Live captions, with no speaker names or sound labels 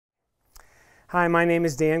Hi, my name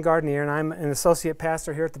is Dan Gardner, and I'm an associate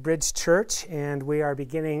pastor here at the Bridge Church, and we are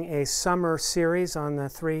beginning a summer series on the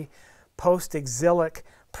three post-exilic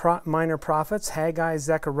minor prophets, Haggai,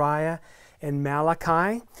 Zechariah, and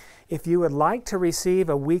Malachi. If you would like to receive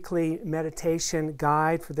a weekly meditation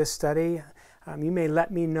guide for this study, you may let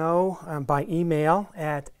me know by email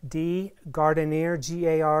at dgardinier,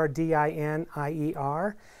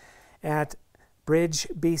 Gardinier, at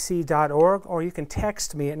bridgebc.org, or you can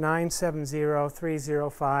text me at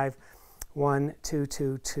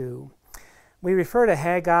 970-305-1222. We refer to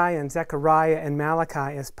Haggai and Zechariah and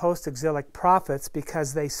Malachi as post-exilic prophets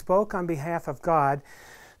because they spoke on behalf of God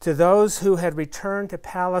to those who had returned to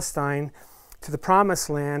Palestine, to the Promised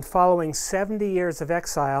Land, following 70 years of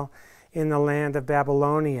exile in the land of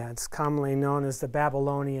Babylonia. It's commonly known as the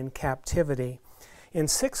Babylonian captivity. In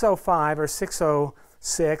 605 or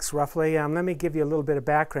 606, roughly, let me give you a little bit of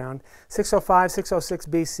background. 605, 606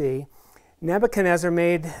 BC, Nebuchadnezzar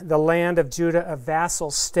made the land of Judah a vassal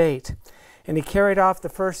state, and he carried off the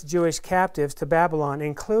first Jewish captives to Babylon,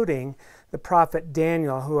 including the prophet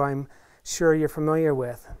Daniel, who I'm sure you're familiar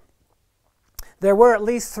with. There were at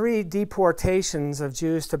least 3 deportations of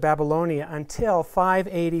Jews to Babylonia until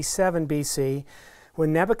 587 BC,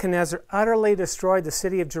 when Nebuchadnezzar utterly destroyed the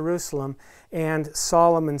city of Jerusalem and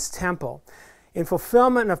Solomon's temple. In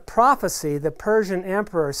fulfillment of prophecy, the Persian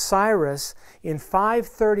emperor Cyrus, in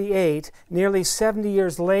 538, nearly 70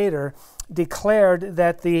 years later, declared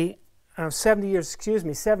that 70 years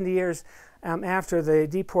after the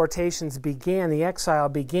deportations began, the exile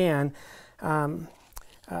began,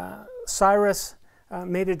 Cyrus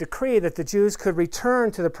made a decree that the Jews could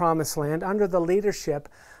return to the Promised Land under the leadership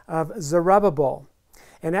of Zerubbabel.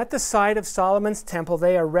 And at the site of Solomon's temple,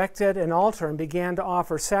 they erected an altar and began to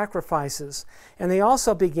offer sacrifices. And they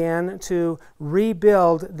also began to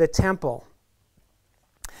rebuild the temple.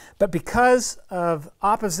 But because of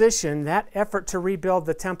opposition, that effort to rebuild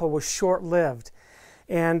the temple was short-lived.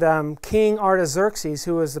 And King Artaxerxes,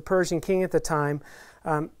 who was the Persian king at the time,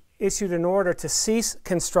 issued an order to cease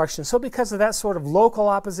construction. So because of that sort of local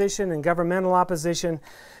opposition and governmental opposition,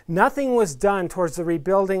 nothing was done towards the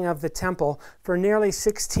rebuilding of the temple for nearly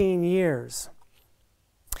 16 years.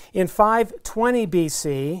 In 520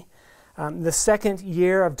 BC, the second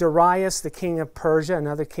year of Darius, the king of Persia,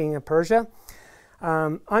 another king of Persia,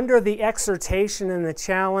 under the exhortation and the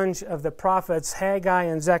challenge of the prophets Haggai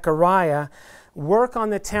and Zechariah, work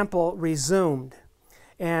on the temple resumed.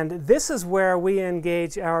 And this is where we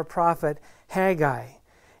engage our prophet Haggai.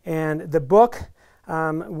 And the book,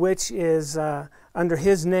 which is under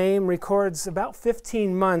his name, records about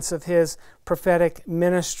 15 months of his prophetic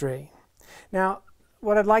ministry. Now,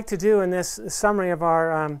 what I'd like to do in this summary of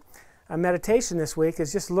our meditation this week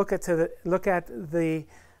is just look at the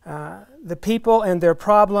people and their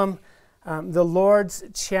problem, the Lord's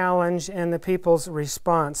challenge, and the people's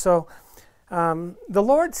response. So, the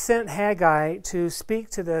Lord sent Haggai to speak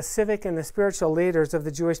to the civic and the spiritual leaders of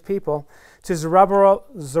the Jewish people, to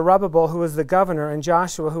Zerubbabel, who was the governor, and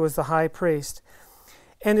Joshua, who was the high priest.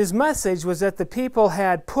 And his message was that the people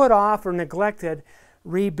had put off or neglected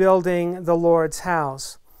rebuilding the Lord's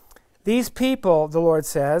house. These people, the Lord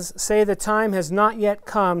says, say the time has not yet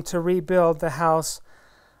come to rebuild the house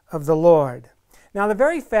of the Lord. Now, the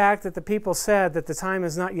very fact that the people said that the time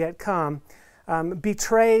has not yet come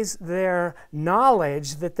betrays their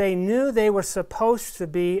knowledge that they knew they were supposed to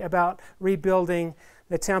be about rebuilding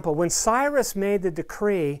the temple. When Cyrus made the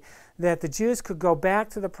decree that the Jews could go back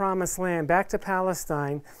to the Promised Land, back to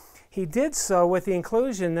Palestine, he did so with the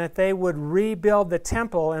inclusion that they would rebuild the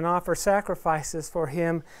temple and offer sacrifices for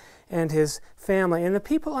him and his family. And the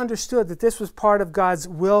people understood that this was part of God's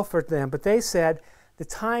will for them, but they said, the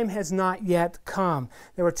time has not yet come.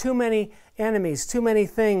 There were too many enemies, too many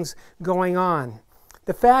things going on.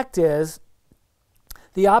 The fact is,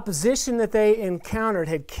 the opposition that they encountered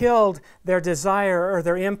had killed their desire or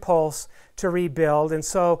their impulse to rebuild, and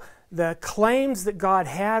so the claims that God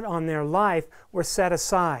had on their life were set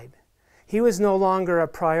aside. He was no longer a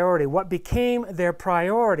priority. What became their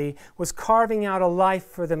priority was carving out a life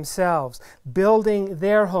for themselves, building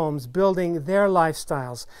their homes, building their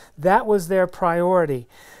lifestyles. That was their priority.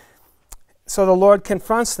 So the Lord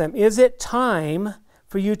confronts them. Is it time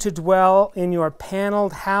for you to dwell in your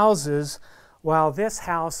paneled houses while this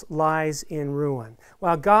house lies in ruin?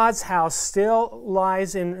 While God's house still lay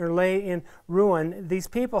in ruin, these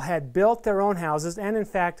people had built their own houses and, in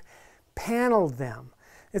fact, paneled them.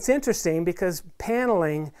 It's interesting because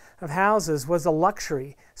paneling of houses was a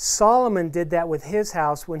luxury. Solomon did that with his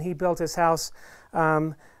house when he built his house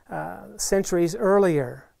centuries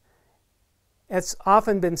earlier. It's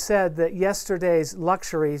often been said that yesterday's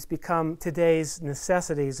luxuries become today's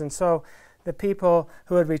necessities. And so the people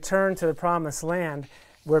who had returned to the Promised Land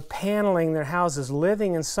were paneling their houses,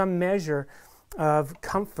 living in some measure of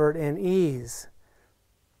comfort and ease.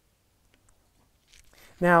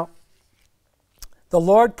 Now, the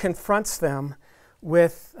Lord confronts them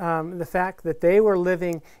with the fact that they were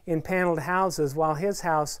living in paneled houses while his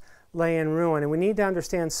house lay in ruin. And we need to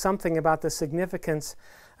understand something about the significance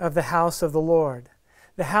of the house of the Lord.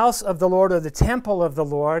 The house of the Lord, or the temple of the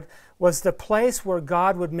Lord, was the place where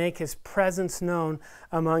God would make his presence known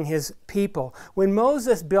among his people. When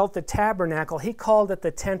Moses built the tabernacle, he called it the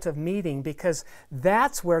tent of meeting because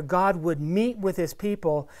that's where God would meet with his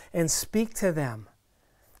people and speak to them.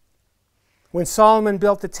 When Solomon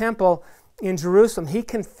built the temple in Jerusalem, he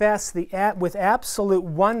confessed with absolute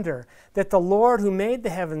wonder that the Lord who made the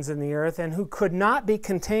heavens and the earth and who could not be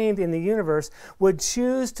contained in the universe would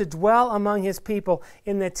choose to dwell among his people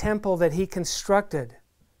in the temple that he constructed.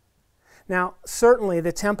 Now, certainly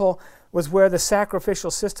the temple was where the sacrificial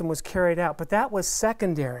system was carried out, but that was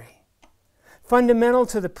secondary. Fundamental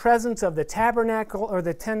to the presence of the tabernacle or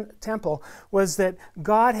the temple was that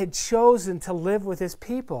God had chosen to live with his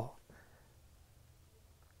people.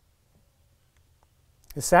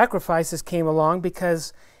 The sacrifices came along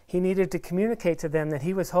because he needed to communicate to them that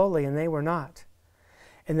he was holy and they were not.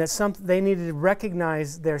 And that they needed to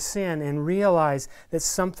recognize their sin and realize that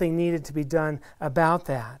something needed to be done about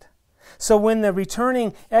that. So when the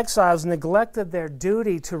returning exiles neglected their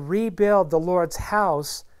duty to rebuild the Lord's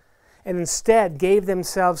house and instead gave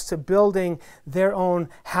themselves to building their own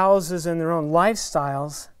houses and their own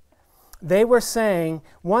lifestyles, they were saying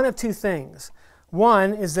one of two things.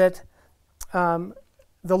 One is that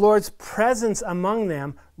the Lord's presence among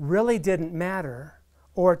them really didn't matter.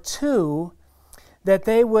 Or two,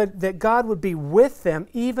 that God would be with them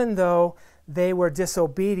even though they were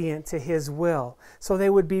disobedient to his will. So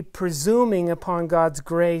they would be presuming upon God's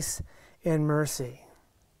grace and mercy.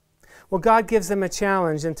 Well, God gives them a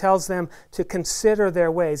challenge and tells them to consider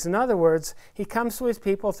their ways. In other words, he comes to his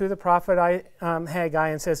people through the prophet Haggai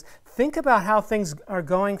and says, think about how things are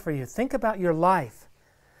going for you. Think about your life.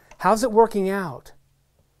 How's it working out?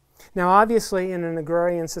 Now, obviously, in an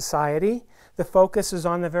agrarian society, the focus is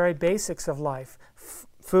on the very basics of life.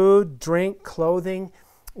 Food, drink, clothing,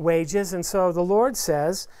 wages. And so the Lord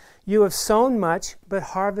says, you have sown much, but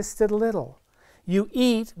harvested little. You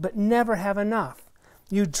eat, but never have enough.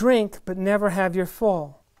 You drink, but never have your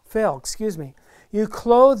fill. You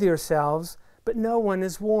clothe yourselves, but no one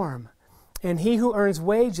is warm. And he who earns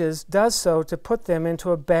wages does so to put them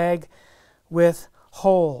into a bag with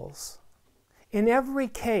holes. In every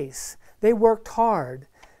case, they worked hard,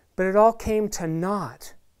 but it all came to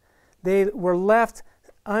naught. They were left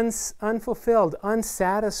unfulfilled,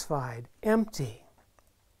 unsatisfied, empty.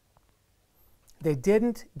 They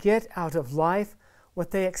didn't get out of life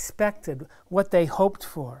what they expected, what they hoped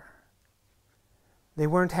for. They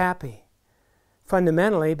weren't happy,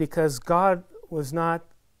 fundamentally because God was not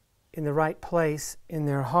in the right place in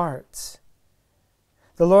their hearts.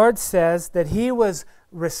 The Lord says that he was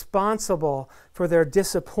responsible for their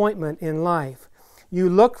disappointment in life. You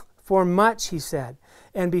looked for much, he said,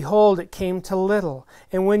 and behold, it came to little.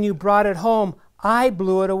 And when you brought it home, I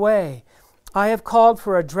blew it away. I have called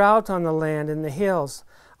for a drought on the land and the hills,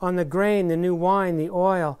 on the grain, the new wine, the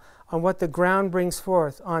oil, on what the ground brings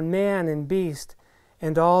forth, on man and beast,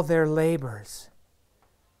 and all their labors.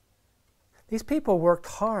 These people worked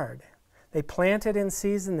hard. They planted in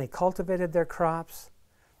season, they cultivated their crops.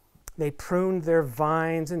 They pruned their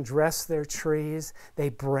vines and dressed their trees. They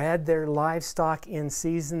bred their livestock in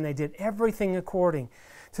season. They did everything according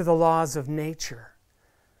to the laws of nature.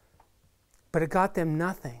 But it got them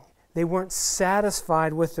nothing. They weren't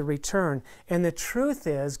satisfied with the return. And the truth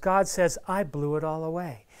is, God says, I blew it all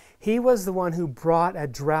away. He was the one who brought a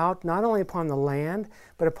drought not only upon the land,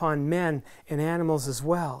 but upon men and animals as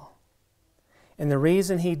well. And the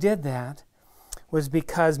reason he did that was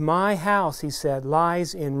because my house, he said,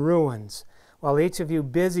 lies in ruins, while each of you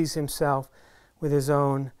busies himself with his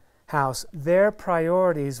own house. Their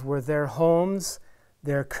priorities were their homes,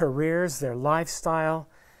 their careers, their lifestyle,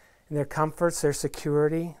 and their comforts, their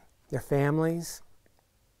security, their families.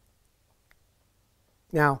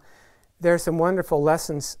 Now, there are some wonderful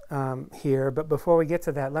lessons here, but before we get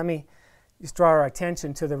to that, let me just draw our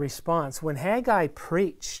attention to the response. When Haggai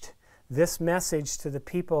preached this message to the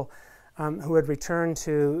people who had returned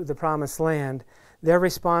to the Promised Land, their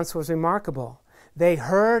response was remarkable. They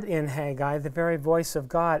heard in Haggai the very voice of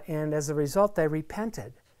God, and as a result, they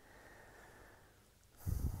repented.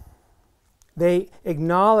 They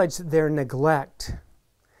acknowledged their neglect,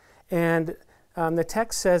 and the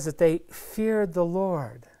text says that they feared the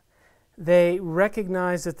Lord. They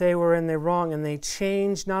recognized that they were in the wrong, and they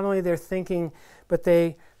changed not only their thinking, but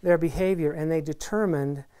their behavior, and they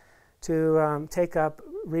determined to take up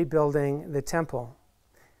rebuilding the temple.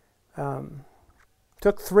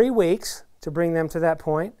 Took 3 weeks to bring them to that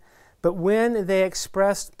point, but when they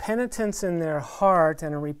expressed penitence in their heart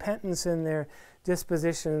and a repentance in their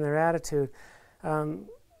disposition and their attitude,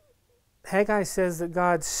 Haggai says that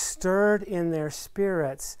God stirred in their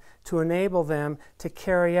spirits to enable them to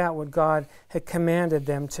carry out what God had commanded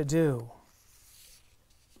them to do.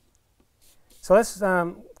 So let's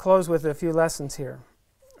close with a few lessons here.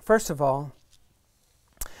 First of all,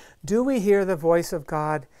 do we hear the voice of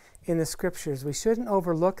God in the Scriptures? We shouldn't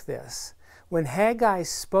overlook this. When Haggai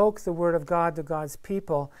spoke the word of God to God's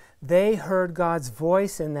people, they heard God's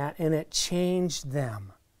voice in that, and it changed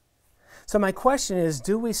them. So my question is,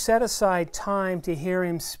 do we set aside time to hear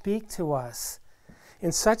Him speak to us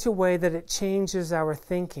in such a way that it changes our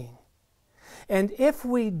thinking? And if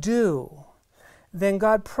we do, then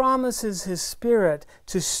God promises His Spirit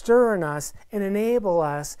to stir in us and enable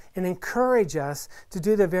us and encourage us to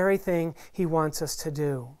do the very thing He wants us to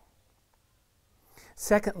do.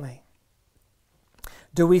 Secondly,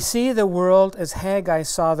 do we see the world as Haggai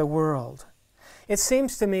saw the world? It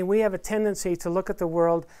seems to me we have a tendency to look at the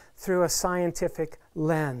world through a scientific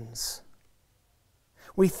lens.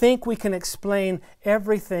 We think we can explain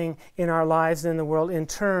everything in our lives and in the world in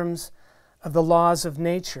terms of the laws of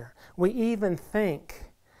nature. We even think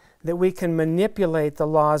that we can manipulate the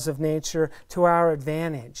laws of nature to our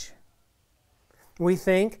advantage. We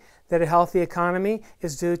think that a healthy economy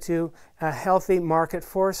is due to healthy market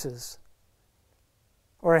forces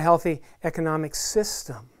or a healthy economic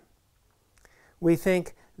system. We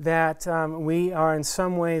think that we are in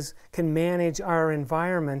some ways can manage our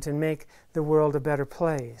environment and make the world a better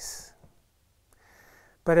place.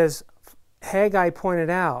 But as Haggai pointed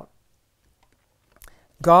out,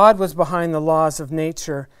 God was behind the laws of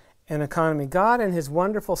nature and economy. God in His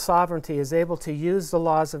wonderful sovereignty is able to use the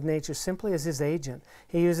laws of nature simply as His agent.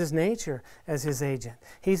 He uses nature as His agent.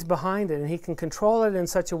 He's behind it, and He can control it in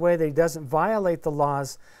such a way that He doesn't violate the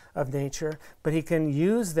laws of nature, but He can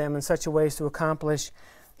use them in such a way as to accomplish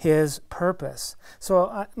His purpose.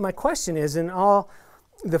 So my question is, in all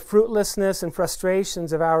the fruitlessness and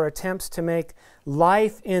frustrations of our attempts to make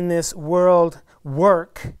life in this world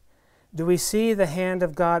work, do we see the hand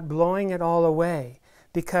of God blowing it all away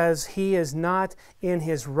because He is not in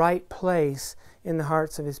His right place in the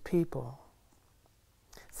hearts of His people?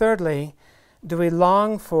 Thirdly, do we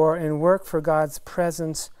long for and work for God's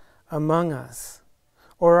presence among us?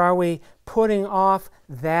 Or are we putting off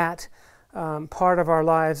that part of our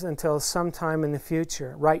lives until sometime in the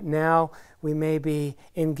future? Right now, we may be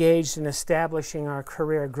engaged in establishing our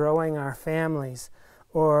career, growing our families,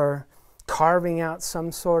 or carving out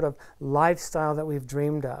some sort of lifestyle that we've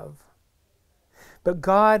dreamed of. But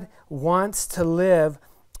God wants to live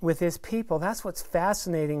with His people. That's what's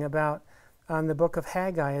fascinating about the book of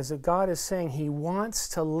Haggai, is that God is saying He wants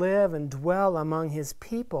to live and dwell among His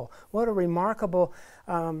people. What a remarkable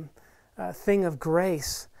thing of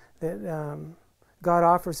grace that God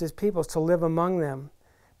offers His people, to live among them.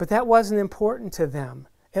 But that wasn't important to them.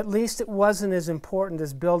 At least it wasn't as important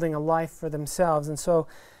as building a life for themselves. And so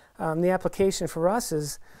the application for us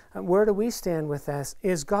is, where do we stand with this?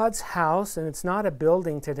 Is God's house, and it's not a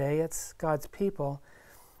building today, it's God's people,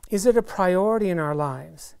 is it a priority in our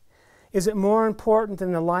lives? Is it more important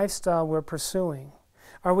than the lifestyle we're pursuing?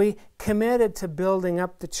 Are we committed to building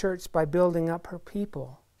up the church by building up her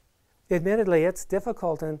people? Admittedly, it's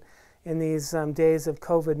difficult in these days of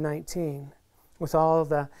COVID-19 with all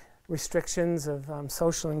the restrictions of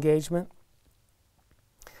social engagement.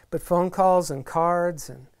 But phone calls and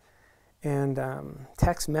cards and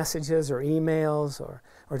text messages or emails or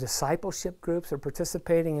discipleship groups or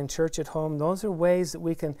participating in church at home, those are ways that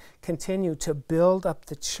we can continue to build up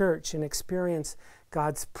the church and experience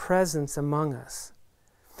God's presence among us.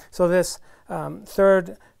 So this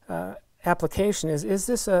third application is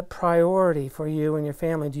this a priority for you and your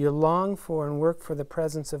family? Do you long for and work for the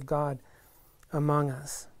presence of God among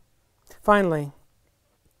us? Finally,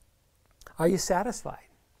 are you satisfied?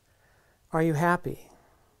 Are you happy?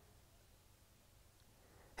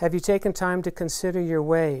 Have you taken time to consider your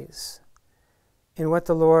ways and what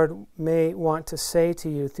the Lord may want to say to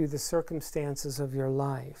you through the circumstances of your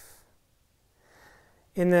life?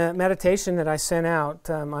 In the meditation that I sent out,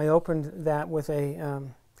 I opened that with a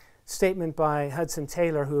statement by Hudson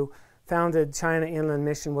Taylor, who founded China Inland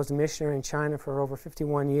Mission, was a missionary in China for over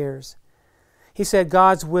 51 years. He said,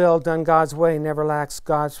 "God's will done God's way never lacks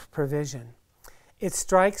God's provision." It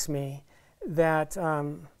strikes me that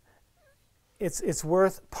it's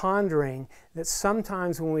worth pondering that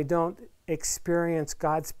sometimes when we don't experience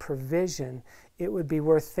God's provision, it would be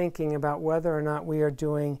worth thinking about whether or not we are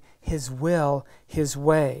doing His will, His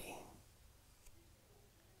way.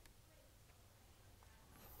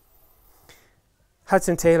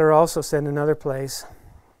 Hudson Taylor also said in another place,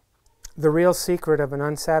 the real secret of an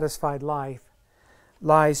unsatisfied life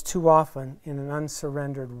lies too often in an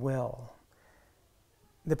unsurrendered will.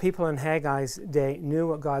 The people in Haggai's day knew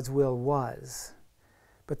what God's will was,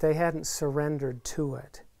 but they hadn't surrendered to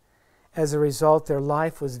it. As a result, their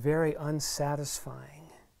life was very unsatisfying.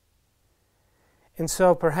 And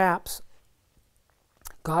so perhaps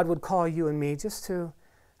God would call you and me just to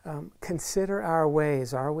consider our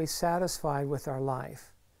ways. Are we satisfied with our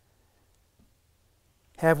life?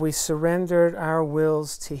 Have we surrendered our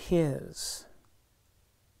wills to His?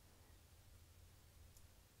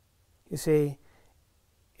 You see,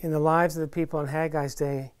 in the lives of the people in Haggai's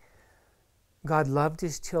day, God loved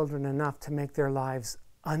His children enough to make their lives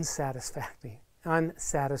unsatisfying,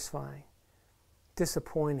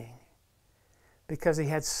 disappointing, because He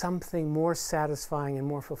had something more satisfying and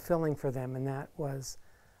more fulfilling for them, and that was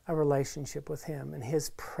a relationship with Him and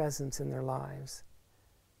His presence in their lives.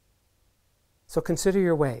 So consider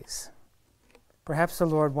your ways. Perhaps the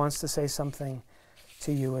Lord wants to say something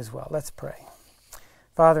to you as well. Let's pray.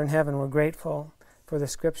 Father in heaven, we're grateful for the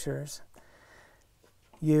Scriptures.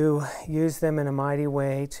 You use them in a mighty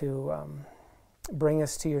way to bring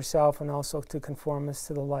us to yourself and also to conform us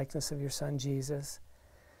to the likeness of your Son, Jesus.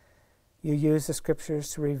 You use the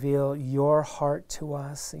Scriptures to reveal your heart to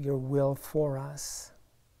us, your will for us.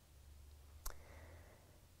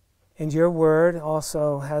 And your word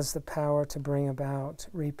also has the power to bring about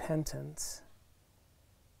repentance.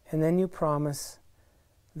 And then you promise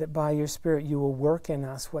that by your Spirit you will work in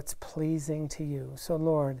us what's pleasing to you. So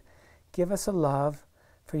Lord, give us a love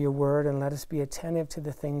for your word and let us be attentive to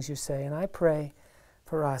the things you say. And I pray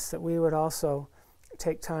for us that we would also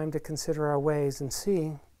take time to consider our ways and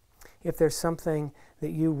see if there's something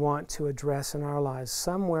that you want to address in our lives,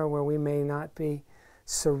 somewhere where we may not be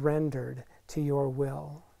surrendered to your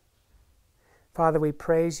will. Father, we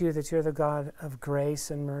praise you that you're the God of grace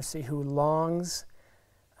and mercy who longs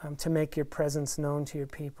to make your presence known to your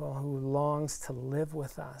people, who longs to live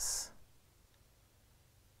with us.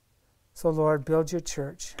 So Lord, build your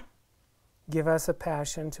church. Give us a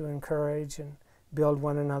passion to encourage and build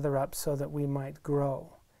one another up so that we might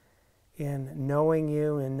grow in knowing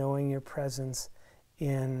you and knowing your presence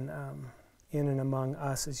in and among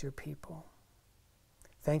us as your people.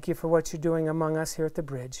 Thank you for what you're doing among us here at the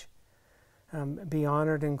Bridge. Be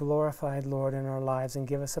honored and glorified, Lord, in our lives, and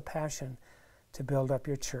give us a passion to build up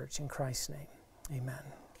your church. In Christ's name,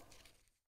 amen.